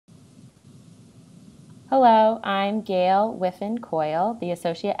Hello, I'm Gail Whiffen-Coyle, the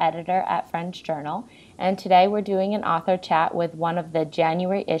Associate Editor at French Journal, and today we're doing an author chat with one of the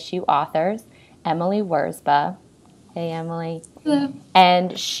January issue authors, Emily Wirzba. Hey, Emily. Hello.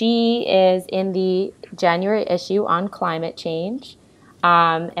 And she is in the January issue on climate change,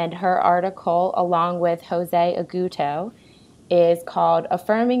 and her article, along with Jose Aguto, is called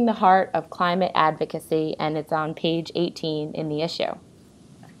Affirming the Heart of Climate Advocacy, and it's on page 18 in the issue.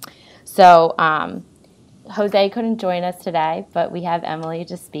 So, Jose couldn't join us today, but we have Emily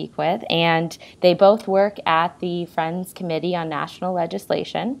to speak with, and they both work at the Friends Committee on National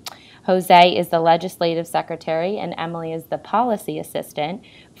Legislation. Jose is the legislative secretary, and Emily is the policy assistant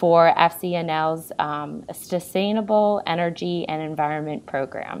for FCNL's Sustainable Energy and Environment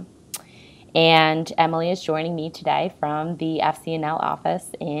Program. And Emily is joining me today from the FCNL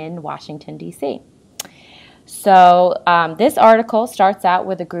office in Washington, D.C. So this article starts out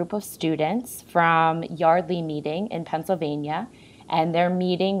with a group of students from Yardley Meeting in Pennsylvania, and they're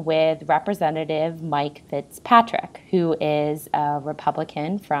meeting with Representative Mike Fitzpatrick, who is a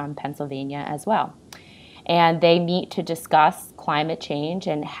Republican from Pennsylvania as well. And they meet to discuss climate change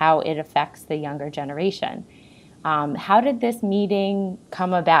and how it affects the younger generation. How did this meeting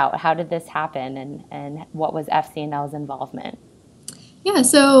come about? How did this happen, and what was FCNL's involvement? Yeah,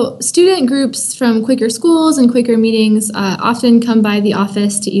 so student groups from Quaker schools and Quaker meetings often come by the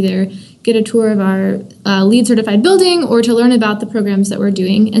office to either get a tour of our LEED certified building or to learn about the programs that we're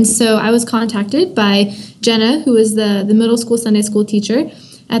doing. And so I was contacted by Jenna, who is the middle school Sunday school teacher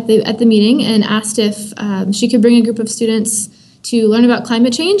at the meeting, and asked if she could bring a group of students to learn about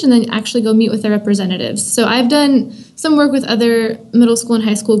climate change and then actually go meet with their representatives. So I've done some work with other middle school and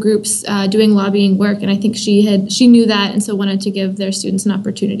high school groups doing lobbying work, and I think she knew that and so wanted to give their students an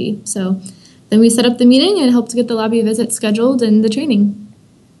opportunity. So then we set up the meeting and helped get the lobby visit scheduled and the training.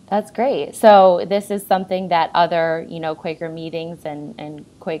 That's great. So this is something that other, Quaker meetings and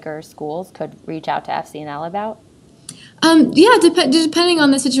Quaker schools could reach out to FCNL about? Depending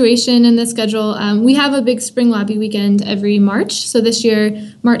on the situation and the schedule. We have a big spring lobby weekend every March. So this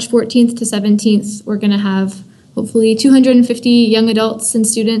year, March 14th to 17th, we're going to have hopefully 250 young adults and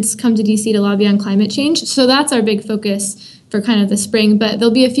students come to DC to lobby on climate change. So that's our big focus for kind of the spring. But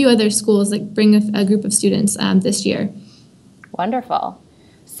there'll be a few other schools that bring a group of students this year. Wonderful.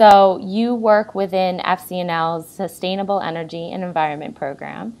 So you work within FCNL's Sustainable Energy and Environment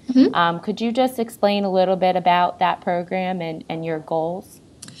Program. Mm-hmm. Could you just explain a little bit about that program and your goals?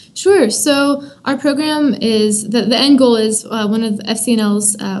 Sure. So our program is, the end goal is one of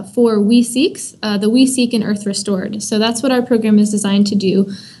FCNL's four We Seeks, the We Seek and Earth Restored. So that's what our program is designed to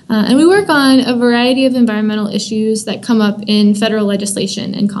do. And we work on a variety of environmental issues that come up in federal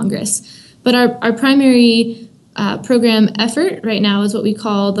legislation and Congress. But our primary program effort right now is what we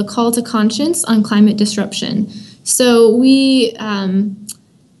call the Call to Conscience on Climate Disruption. So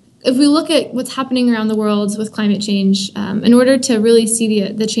if we look at what's happening around the world with climate change, in order to really see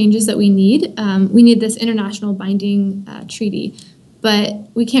the changes that we need this international binding treaty. But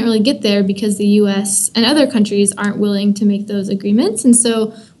we can't really get there because the U.S. and other countries aren't willing to make those agreements. And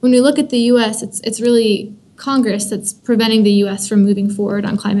so when we look at the U.S., it's really Congress that's preventing the U.S. from moving forward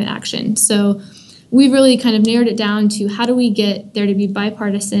on climate action. So we've really kind of narrowed it down to how do we get there to be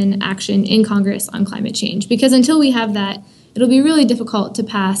bipartisan action in Congress on climate change? Because until we have that, it'll be really difficult to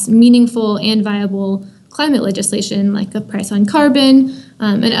pass meaningful and viable climate legislation like a price on carbon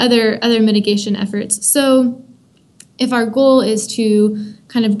and other mitigation efforts. So if our goal is to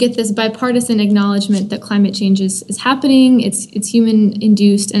kind of get this bipartisan acknowledgement that climate change is happening, it's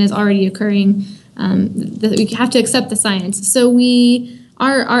human-induced and is already occurring, that we have to accept the science. So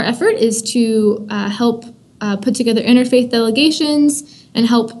our effort is to help put together interfaith delegations and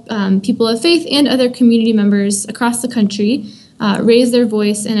help people of faith and other community members across the country raise their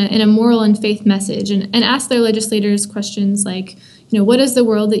voice in a moral and faith message and ask their legislators questions like, what is the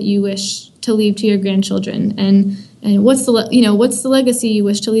world that you wish to leave to your grandchildren? And what's the legacy you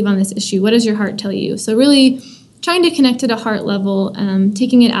wish to leave on this issue? What does your heart tell you? So really trying to connect at a heart level,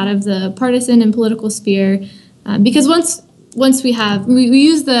 taking it out of the partisan and political sphere, because once we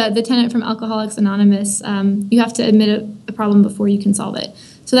use the tenet from Alcoholics Anonymous, you have to admit a problem before you can solve it.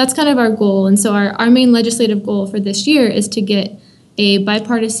 So that's kind of our goal. And so our main legislative goal for this year is to get a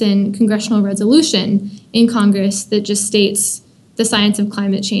bipartisan congressional resolution in Congress that just states the science of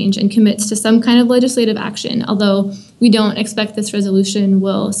climate change and commits to some kind of legislative action, although we don't expect this resolution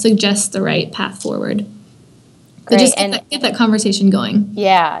will suggest the right path forward. But just get that conversation going.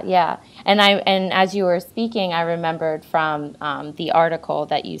 Yeah. And as you were speaking, I remembered from the article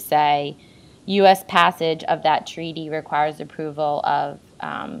that you say U.S. passage of that treaty requires approval of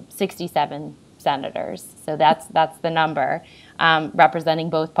 67 senators. So that's the number, representing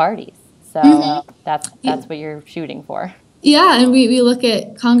both parties. So that's what you're shooting for. Yeah, and we look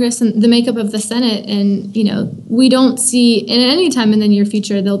at Congress and the makeup of the Senate, and we don't see in any time in the near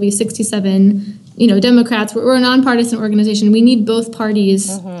future there'll be 67 Democrats. We're a nonpartisan organization. We need both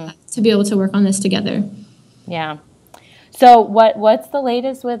parties to be able to work on this together. Yeah. So what's the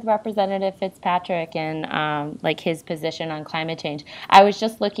latest with Representative Fitzpatrick and like his position on climate change? I was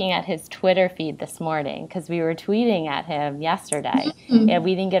just looking at his Twitter feed this morning because we were tweeting at him yesterday. Yeah,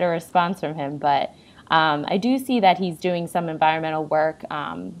 we didn't get a response from him, but I do see that he's doing some environmental work.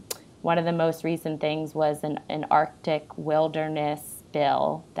 One of the most recent things was an Arctic wilderness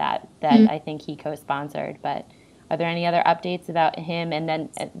bill that I think he co-sponsored. But are there any other updates about him? And then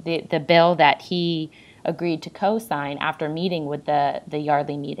the bill that he agreed to co-sign after meeting with the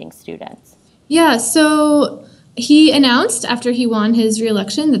Yardley meeting students? Yeah, so he announced after he won his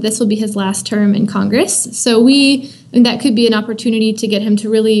reelection that this will be his last term in Congress. So that could be an opportunity to get him to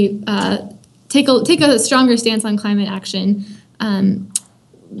really take a stronger stance on climate action.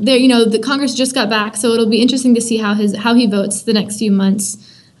 The Congress just got back, so it'll be interesting to see how he votes the next few months.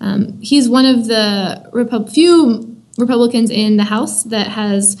 He's one of the few Republicans in the House that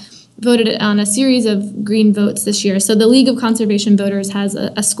has voted on a series of green votes this year. So the League of Conservation Voters has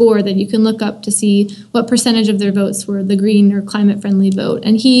a score that you can look up to see what percentage of their votes were the green or climate-friendly vote.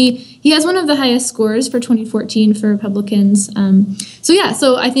 And he has one of the highest scores for 2014 for Republicans.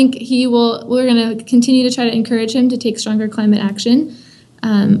 So I think we're going to continue to try to encourage him to take stronger climate action.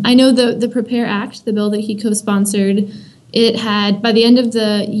 I know the Prepare Act, the bill that he co-sponsored, by the end of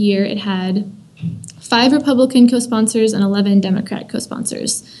the year, it had 5 Republican co-sponsors and 11 Democrat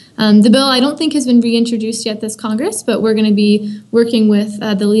co-sponsors. The bill, I don't think, has been reintroduced yet this Congress, but we're going to be working with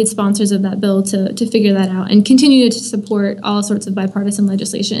the lead sponsors of that bill to figure that out and continue to support all sorts of bipartisan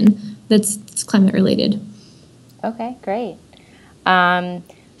legislation that's climate related. Okay, great.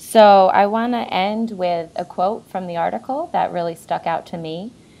 So I want to end with a quote from the article that really stuck out to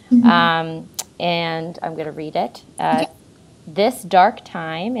me, and I'm going to read it. Okay. This dark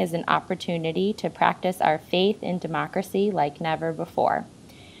time is an opportunity to practice our faith in democracy like never before.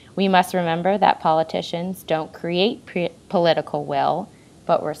 We must remember that politicians don't create political will,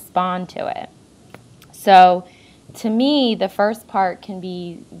 but respond to it. So to me, the first part can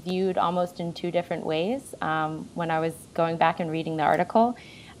be viewed almost in 2 different ways. When I was going back and reading the article,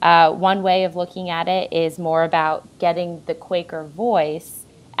 one way of looking at it is more about getting the Quaker voice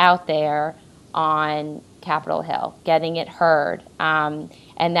out there on Capitol Hill, getting it heard, and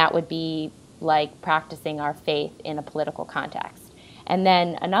that would be like practicing our faith in a political context. And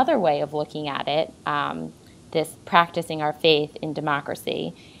then another way of looking at it, this practicing our faith in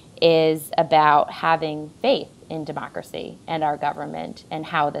democracy, is about having faith in democracy and our government and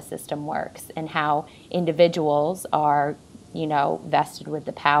how the system works and how individuals are, vested with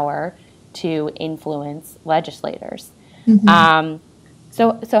the power to influence legislators.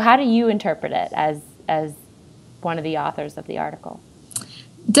 So how do you interpret it as one of the authors of the article?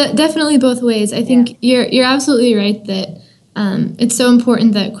 Definitely both ways. I think you're absolutely right that it's so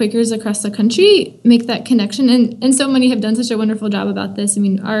important that Quakers across the country make that connection, and so many have done such a wonderful job about this. I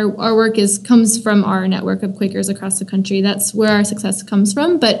mean, our work comes from our network of Quakers across the country. That's where our success comes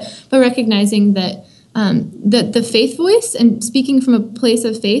from. But recognizing that the faith voice and speaking from a place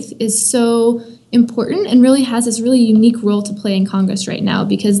of faith is so important and really has this really unique role to play in Congress right now,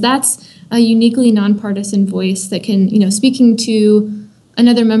 because that's a uniquely nonpartisan voice that can, speaking to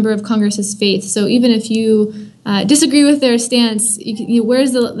another member of Congress's faith. So even if you disagree with their stance,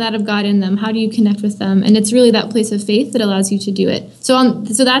 where's that of God in them? How do you connect with them? And it's really that place of faith that allows you to do it. So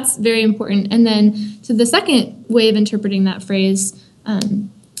that's very important. And then to the second way of interpreting that phrase,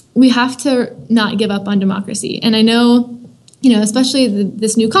 we have to not give up on democracy. And I know, especially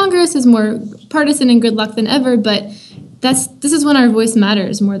this new Congress is more partisan and gridlock than ever, but this is when our voice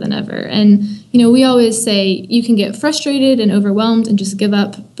matters more than ever. And, we always say you can get frustrated and overwhelmed and just give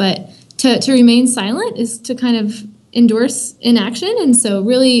up, but to remain silent is to kind of endorse inaction. And so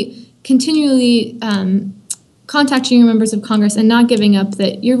really continually contacting your members of Congress and not giving up,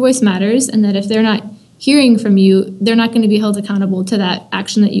 that your voice matters, and that if they're not hearing from you, they're not going to be held accountable to that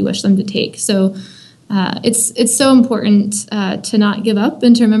action that you wish them to take. So it's so important to not give up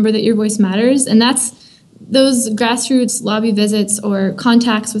and to remember that your voice matters. And those grassroots lobby visits or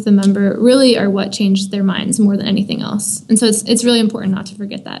contacts with a member really are what changed their minds more than anything else. And so it's really important not to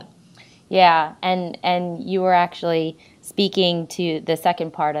forget that. Yeah, and you were actually speaking to the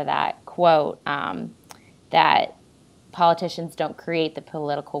second part of that quote, that politicians don't create the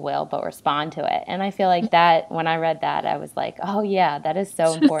political will, but respond to it. And I feel like that, when I read that, I was like, oh yeah, that is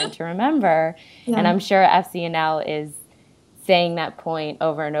so important to remember. Yeah. And I'm sure FCNL is saying that point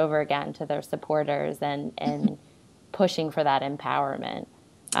over and over again to their supporters and pushing for that empowerment.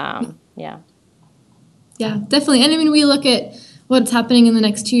 Yeah. Yeah, definitely. And I mean, we look at what's happening in the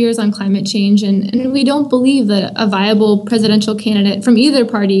next 2 years on climate change, and we don't believe that a viable presidential candidate from either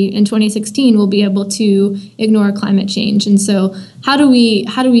party in 2016 will be able to ignore climate change. And so how do we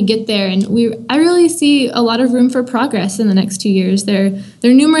get there? And I really see a lot of room for progress in the next 2 years. There are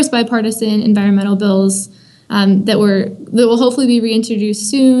numerous bipartisan environmental bills that will hopefully be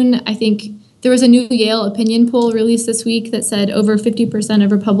reintroduced soon. I think there was a new Yale opinion poll released this week that said over 50%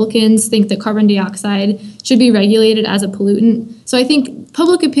 of Republicans think that carbon dioxide should be regulated as a pollutant. So I think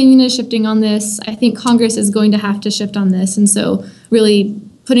public opinion is shifting on this. I think Congress is going to have to shift on this. And so really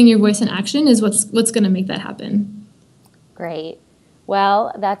putting your voice in action is what's going to make that happen. Great.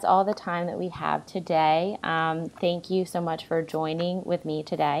 Well, that's all the time that we have today. Thank you so much for joining with me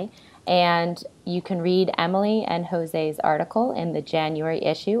today. And you can read Emily and Jose's article in the January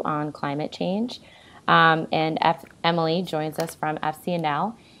issue on climate change. Emily joins us from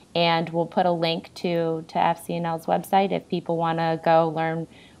FCNL, and we'll put a link to FCNL's website if people want to go learn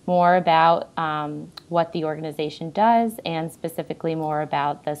more about what the organization does, and specifically more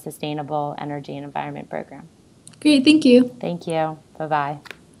about the Sustainable Energy and Environment Program. Great, thank you. Thank you. Bye-bye.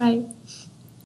 Bye.